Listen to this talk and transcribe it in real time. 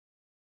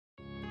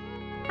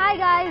Hi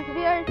guys,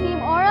 we are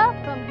Team ORA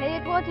from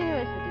Heriot-Watt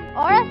University.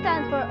 ORA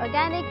stands for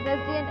Organic,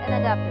 Resilient and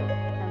Adaptive.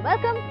 And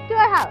welcome to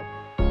our house.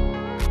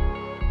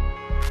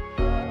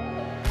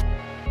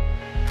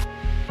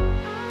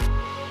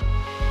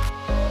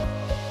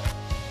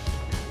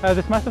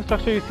 This massive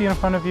structure you see in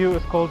front of you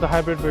is called the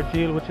hybrid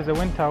Burjeel, which is a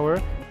wind tower.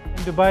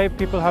 In Dubai,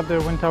 people have their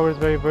wind towers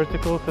very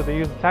vertical, so they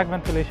use sack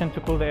ventilation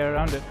to cool the air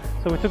around it.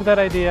 So we took that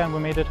idea and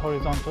we made it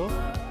horizontal.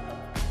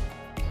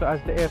 So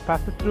as the air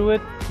passes through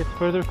it, it's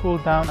further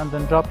cooled down and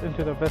then dropped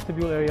into the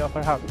vestibule area of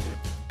our house.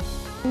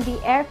 The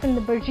air from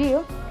the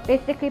Burjeel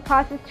basically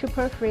passes through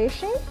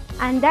perforations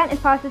and then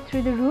it passes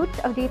through the roots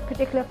of these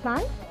particular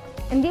plants.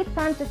 And these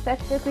plants are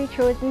specifically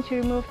chosen to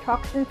remove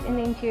toxins in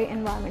the interior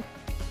environment.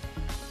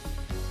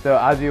 So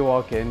as you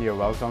walk in, you're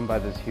welcomed by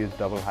this huge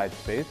double height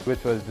space,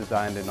 which was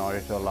designed in order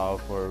to allow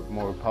for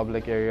more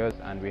public areas,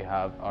 and we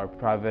have our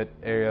private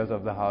areas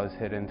of the house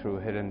hidden through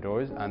hidden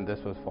doors, and this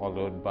was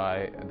followed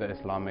by the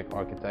Islamic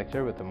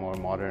architecture with a more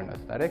modern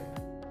aesthetic.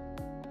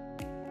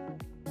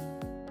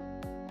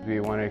 We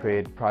want to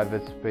create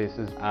private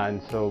spaces,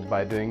 and so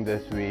by doing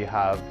this we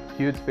have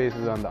huge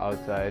spaces on the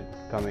outside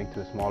coming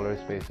to smaller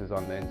spaces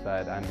on the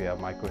inside, and we have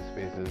micro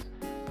spaces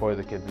for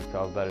the kids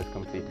itself that is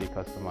completely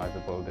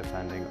customizable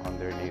depending on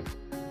their needs.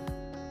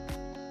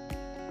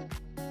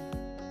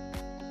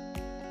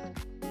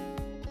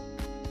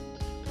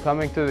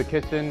 Coming to the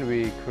kitchen,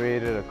 we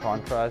created a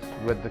contrast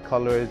with the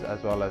colors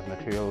as well as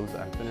materials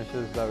and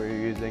finishes that we're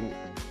using.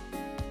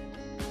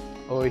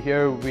 Over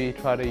here we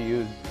try to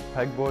use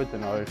pegboards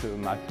in order to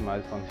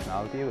maximize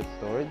functionality with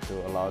storage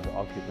to allow the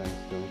occupants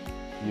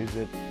to use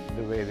it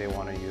the way they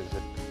want to use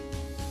it.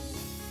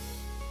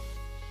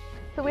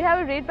 So we have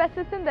a rain bed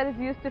system that is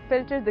used to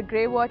filter the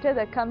grey water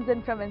that comes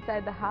in from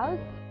inside the house.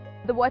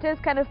 The water is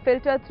kind of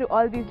filtered through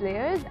all these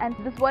layers, and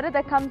this water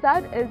that comes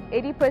out is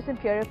 80%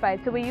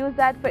 purified. So we use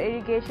that for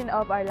irrigation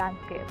of our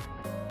landscape.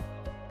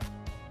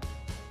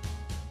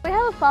 We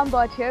have a farm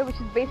bot here, which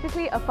is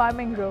basically a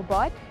farming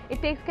robot.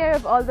 It takes care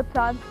of all the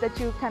plants that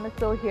you kind of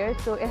sow here.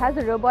 So it has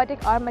a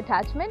robotic arm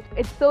attachment.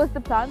 It sows the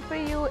plants for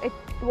you, it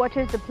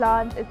waters the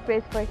plants, it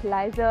sprays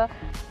fertilizer.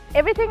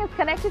 Everything is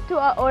connected to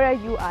our ORA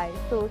UI.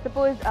 So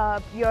suppose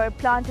your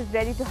plant is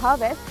ready to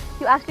harvest,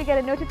 you actually get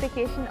a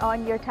notification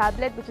on your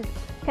tablet which is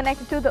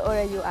connected to the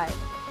ORA UI.